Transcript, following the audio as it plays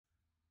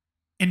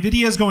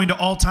NVIDIA is going to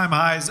all-time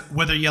highs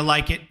whether you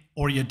like it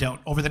or you don't.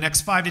 Over the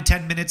next 5 to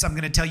 10 minutes, I'm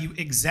going to tell you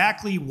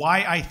exactly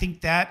why I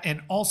think that and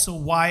also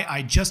why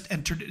I just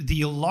entered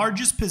the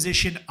largest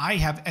position I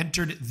have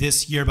entered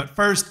this year. But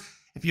first,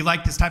 if you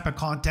like this type of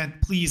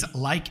content, please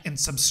like and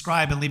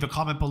subscribe and leave a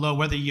comment below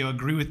whether you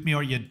agree with me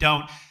or you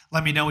don't.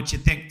 Let me know what you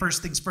think.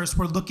 First things first,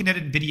 we're looking at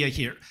NVIDIA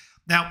here.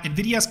 Now,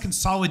 NVIDIA has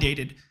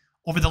consolidated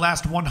over the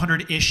last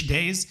 100-ish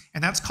days,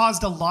 and that's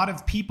caused a lot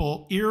of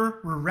people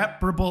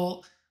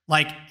irreparable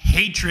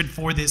hatred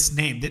for this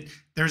name. That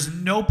there's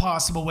no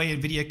possible way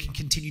NVIDIA can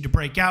continue to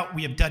break out.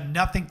 We have done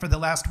nothing for the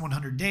last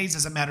 100 days.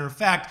 As a matter of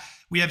fact,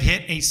 we have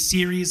hit a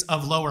series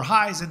of lower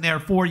highs, and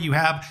therefore you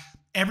have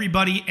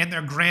everybody and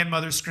their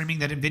grandmother screaming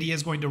that NVIDIA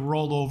is going to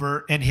roll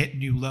over and hit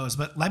new lows.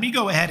 But let me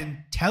go ahead and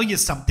tell you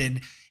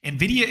something.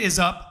 NVIDIA is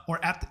up,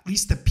 or at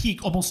least the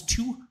peak, almost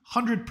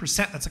 200%.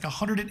 That's like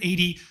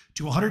 180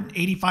 to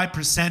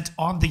 185%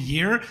 on the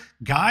year.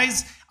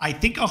 Guys, I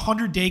think a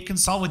 100-day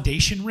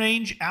consolidation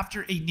range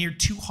after a near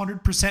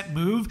 200%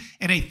 move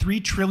and a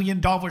 $3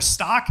 trillion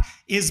stock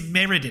is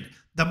merited.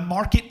 The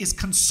market is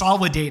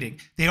consolidating.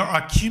 They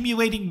are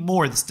accumulating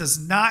more. This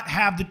does not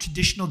have the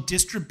traditional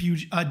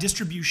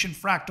distribution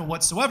fractal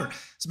whatsoever.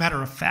 As a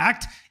matter of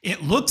fact,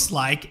 it looks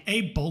like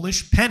a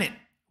bullish pennant.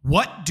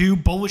 What do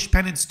bullish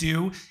pennants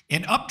do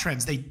in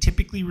uptrends? They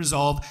typically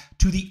resolve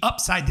to the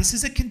upside. This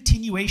is a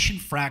continuation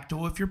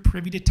fractal if you're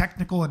privy to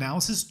technical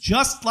analysis,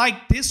 just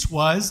like this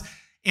was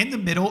in the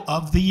middle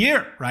of the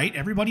year, right?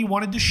 Everybody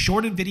wanted to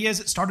short NVIDIA as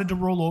it started to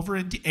roll over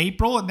into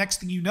April, and next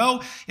thing you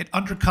know, it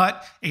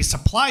undercut a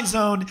supply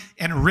zone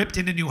and ripped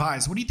into new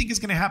highs. What do you think is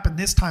going to happen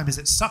this time as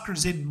it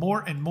suckers in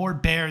more and more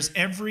bears?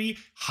 Every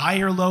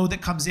higher low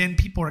that comes in,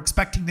 people are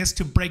expecting this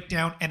to break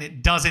down, and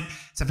it doesn't.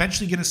 It's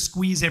eventually going to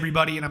squeeze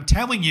everybody, and I'm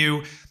telling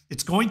you,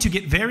 it's going to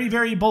get very,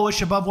 very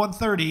bullish above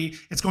 130.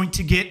 It's going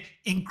to get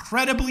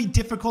incredibly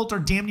difficult or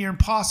damn near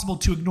impossible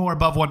to ignore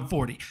above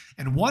 140.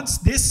 And once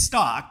this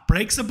stock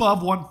breaks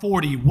above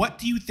 140, what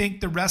do you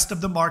think the rest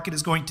of the market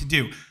is going to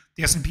do?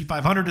 The S&P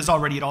 500 is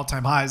already at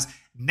all-time highs.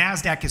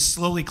 NASDAQ is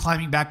slowly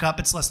climbing back up.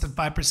 It's less than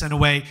 5%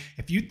 away.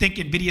 If you think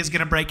NVIDIA is going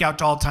to break out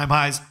to all-time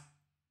highs,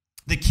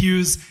 the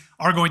Qs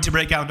are going to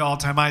break out into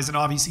all-time highs, and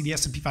obviously the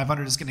S&P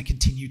 500 is going to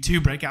continue to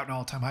break out into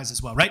all-time highs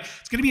as well, right?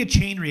 It's going to be a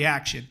chain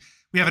reaction.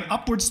 We have an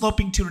upward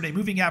sloping 200-day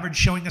moving average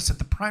showing us that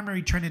the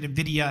primary trend in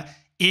NVIDIA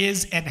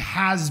is and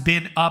has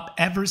been up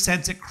ever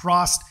since it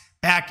crossed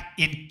back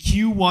in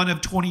Q1 of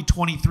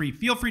 2023.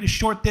 Feel free to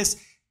short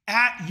this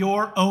at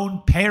your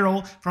own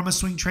peril from a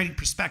swing trading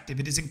perspective.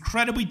 It is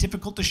incredibly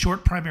difficult to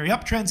short primary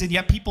uptrends, and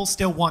yet people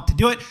still want to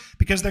do it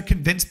because they're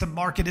convinced the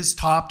market is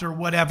topped or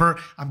whatever.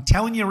 I'm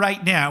telling you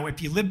right now,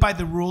 if you live by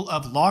the rule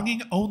of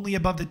longing only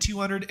above the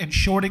 200 and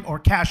shorting or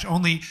cash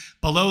only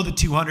below the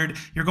 200,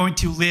 you're going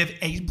to live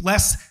a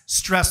less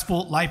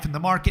stressful life in the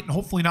market and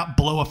hopefully not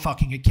blow a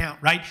fucking account,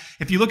 right?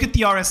 If you look at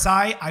the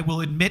RSI, I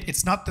will admit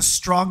it's not the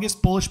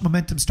strongest bullish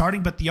momentum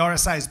starting, but the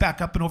RSI is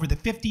back up and over the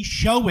 50,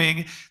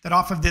 showing that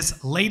off of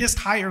this latest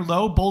higher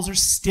low, bulls are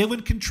still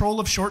in control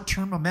of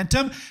short-term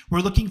momentum. We're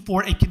looking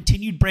for a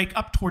continued break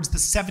up towards the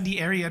 70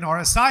 area in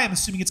RSI. I'm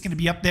assuming it's going to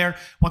be up there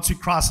once we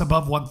cross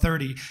above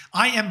 130.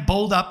 I am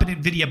bulled up in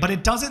NVIDIA, but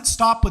it doesn't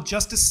stop with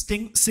just a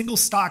single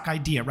stock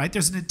idea, right?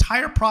 There's an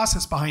entire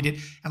process behind it,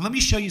 and let me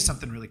show you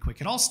something really quick.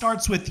 It all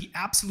starts with the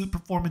absolute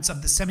performance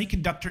of the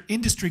semiconductor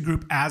industry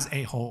group as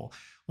a whole.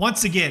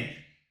 Once again,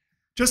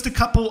 just a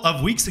couple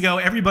of weeks ago,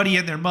 everybody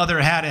and their mother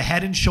had a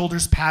head and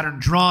shoulders pattern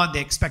drawn. They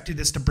expected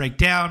this to break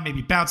down,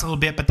 maybe bounce a little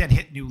bit, but then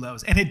hit new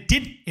lows. And it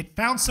didn't. It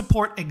found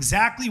support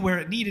exactly where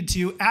it needed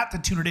to at the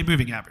 200-day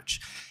moving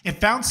average.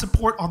 It found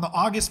support on the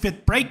August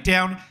 5th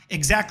breakdown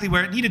exactly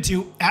where it needed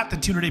to at the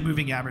 200-day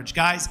moving average.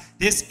 Guys,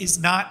 this is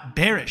not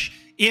bearish.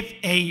 If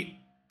any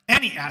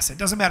asset,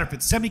 doesn't matter if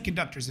it's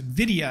semiconductors,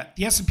 NVIDIA,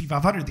 the S&P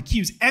 500, the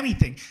Qs,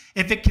 anything,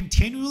 if it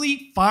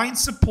continually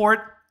finds support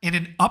in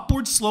an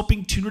upward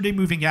sloping 200-day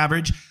moving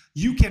average,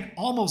 you can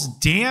almost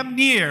damn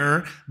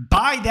near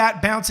buy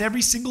that bounce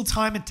every single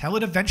time until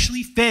it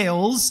eventually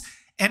fails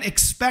and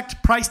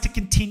expect price to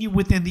continue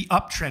within the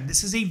uptrend.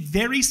 This is a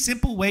very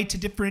simple way to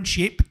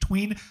differentiate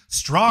between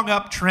strong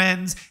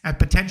uptrends and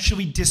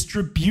potentially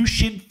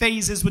distribution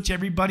phases, which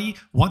everybody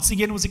once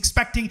again was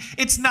expecting.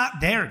 It's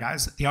not there,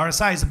 guys. The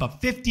RSI is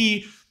above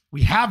 50.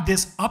 We have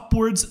this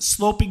upwards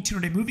sloping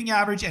 200-day moving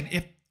average, and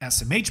if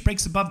SMH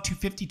breaks above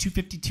 250,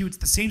 252. It's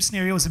the same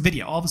scenario as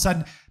NVIDIA. All of a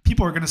sudden,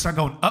 people are going to start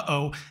going,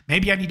 uh-oh,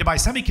 maybe I need to buy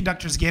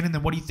semiconductors again. And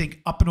then what do you think?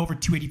 Up and over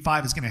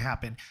 285 is going to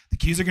happen. The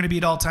Qs are going to be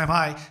at all-time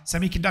high.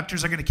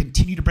 Semiconductors are going to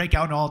continue to break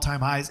out in all-time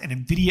highs. And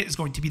NVIDIA is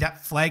going to be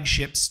that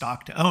flagship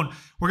stock to own.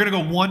 We're going to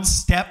go one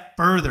step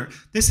further.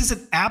 This is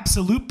an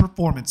absolute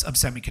performance of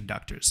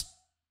semiconductors.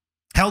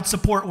 held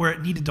support where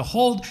it needed to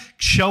hold,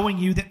 showing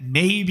you that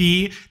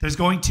maybe there's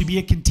going to be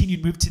a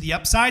continued move to the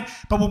upside.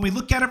 But when we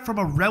look at it from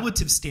a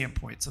relative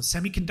standpoint, so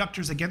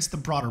semiconductors against the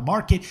broader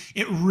market,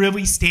 it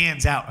really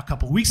stands out. A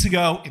couple weeks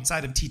ago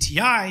inside of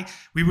TTI,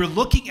 we were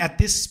looking at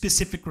this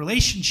specific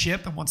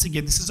relationship. And once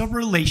again, this is a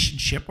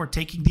relationship. We're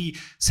taking the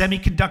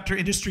semiconductor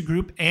industry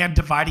group and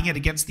dividing it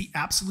against the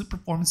absolute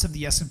performance of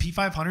the S&P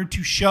 500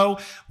 to show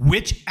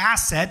which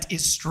asset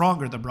is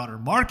stronger, the broader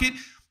market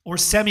or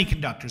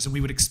semiconductors. And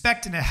we would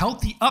expect in a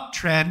healthy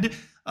uptrend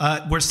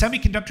where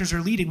semiconductors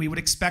are leading, we would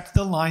expect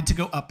the line to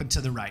go up and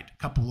to the right.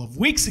 A couple of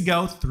weeks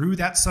ago, through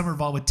that summer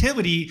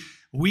volatility,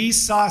 we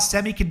saw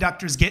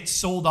semiconductors get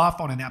sold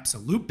off on an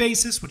absolute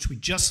basis, which we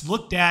just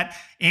looked at,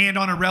 and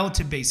on a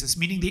relative basis,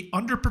 meaning they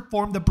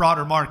underperformed the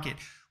broader market.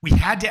 We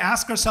had to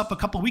ask ourselves a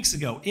couple weeks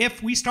ago,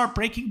 if we start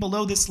breaking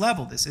below this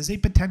level, this is a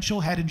potential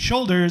head and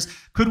shoulders,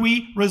 could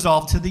we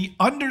resolve to the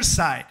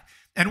underside?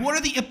 And what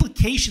are the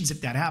implications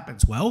if that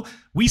happens? Well,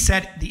 we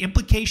said the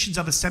implications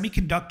of a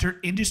semiconductor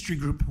industry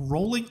group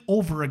rolling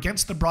over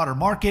against the broader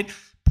market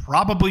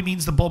probably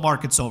means the bull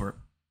market's over.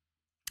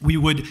 We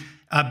would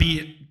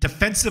be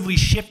defensively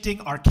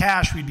shifting our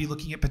cash. We'd be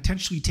looking at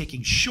potentially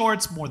taking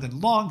shorts more than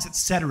longs,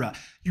 etc.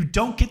 You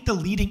don't get the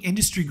leading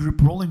industry group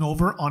rolling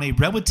over on a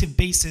relative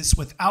basis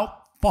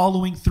without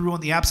following through on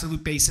the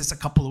absolute basis a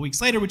couple of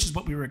weeks later, which is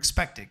what we were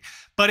expecting.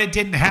 But it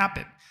didn't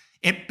happen.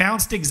 It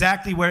bounced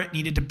exactly where it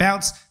needed to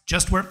bounce,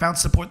 just where it found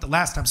support the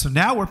last time. So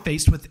now we're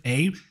faced with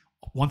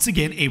once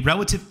again, a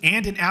relative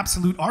and an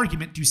absolute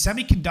argument. Do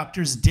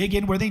semiconductors dig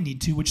in where they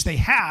need to, which they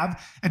have,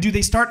 and do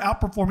they start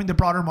outperforming the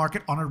broader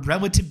market on a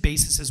relative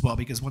basis as well?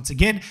 Because once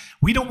again,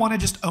 we don't want to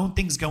just own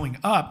things going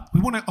up.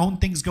 We want to own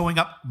things going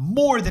up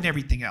more than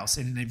everything else.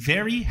 And in a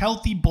very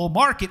healthy bull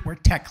market where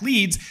tech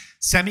leads,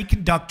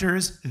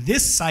 semiconductors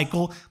this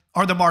cycle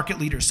are the market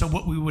leaders. So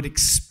what we would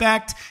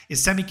expect is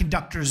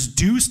semiconductors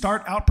do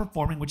start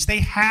outperforming, which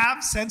they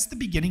have since the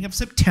beginning of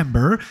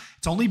September.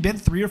 It's only been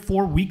 3 or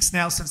 4 weeks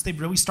now since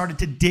they've really started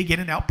to dig in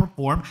and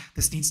outperform.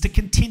 This needs to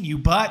continue,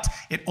 but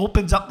it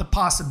opens up the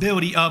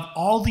possibility of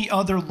all the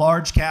other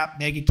large cap,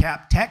 mega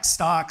cap tech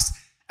stocks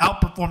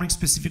outperforming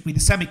specifically the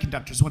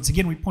semiconductors. Once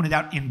again, we pointed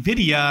out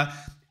NVDA.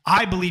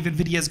 I believe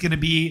NVIDIA is going to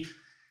be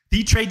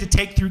the trade to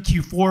take through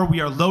Q4.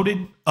 We are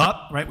loaded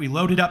up, right? We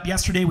loaded up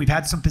yesterday. We've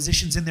had some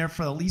positions in there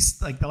for at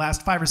least like the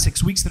last 5 or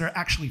 6 weeks that are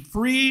actually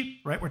free,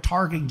 right? We're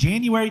targeting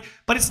January,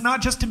 but it's not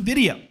just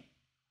NVIDIA.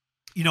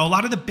 You know, a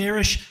lot of the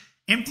bearish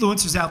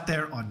influencers out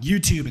there on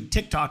YouTube and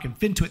TikTok and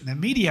FinTwit and the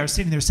media are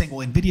sitting there saying,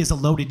 well, NVIDIA is a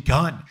loaded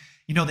gun.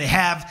 You know, they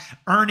have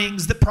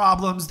earnings, the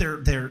problems, they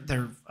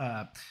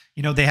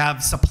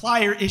have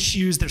supplier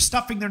issues, they're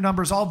stuffing their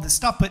numbers, all of this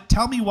stuff. But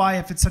tell me why,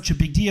 if it's such a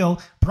big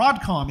deal,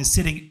 Broadcom is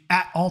sitting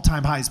at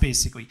all-time highs,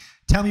 basically.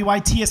 Tell me why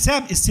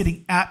TSM is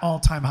sitting at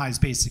all-time highs,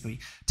 basically.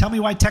 Tell me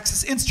why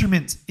Texas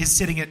Instruments is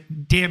sitting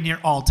at damn near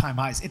all-time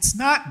highs. It's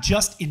not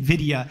just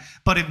NVIDIA,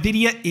 but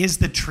NVIDIA is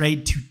the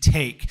trade to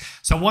take.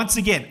 So once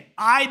again,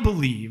 I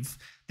believe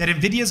that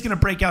NVIDIA is going to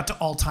break out to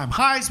all-time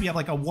highs. We have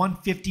like a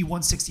 150,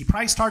 160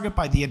 price target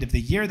by the end of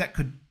the year. That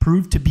could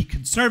prove to be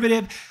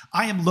conservative.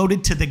 I am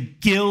loaded to the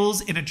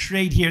gills in a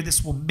trade here.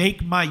 This will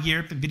make my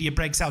year if NVIDIA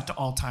breaks out to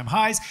all-time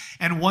highs.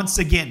 And once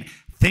again,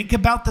 think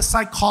about the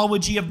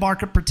psychology of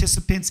market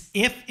participants.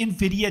 If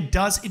NVIDIA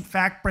does in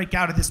fact break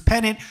out of this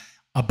pennant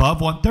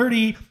above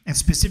 130 and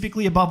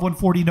specifically above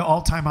 140 to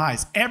all-time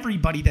highs,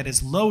 everybody that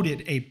has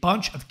loaded a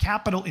bunch of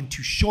capital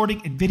into shorting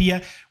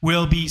NVIDIA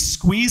will be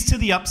squeezed to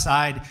the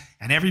upside,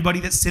 and everybody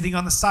that's sitting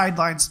on the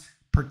sidelines,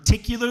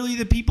 particularly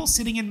the people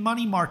sitting in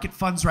money market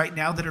funds right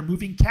now that are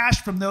moving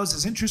cash from those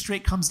as interest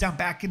rate comes down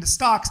back into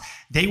stocks,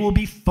 they will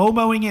be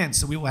FOMOing in.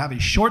 So we will have a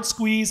short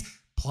squeeze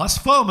plus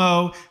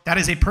FOMO. That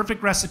is a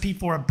perfect recipe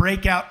for a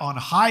breakout on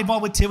high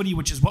volatility,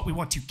 which is what we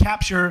want to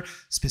capture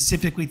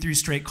specifically through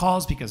straight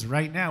calls, because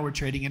right now we're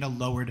trading in a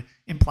lowered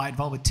implied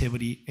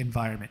volatility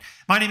environment.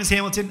 My name is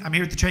Hamilton. I'm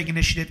here at the Trading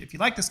Initiative. If you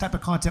like this type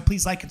of content,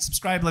 please like and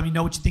subscribe. Let me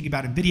know what you think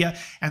about NVIDIA.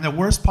 And the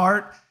worst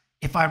part,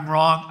 if I'm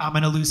wrong, I'm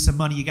going to lose some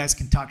money. You guys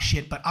can talk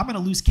shit, but I'm going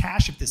to lose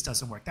cash if this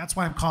doesn't work. That's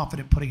why I'm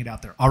confident putting it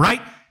out there. All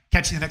right?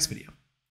 Catch you in the next video.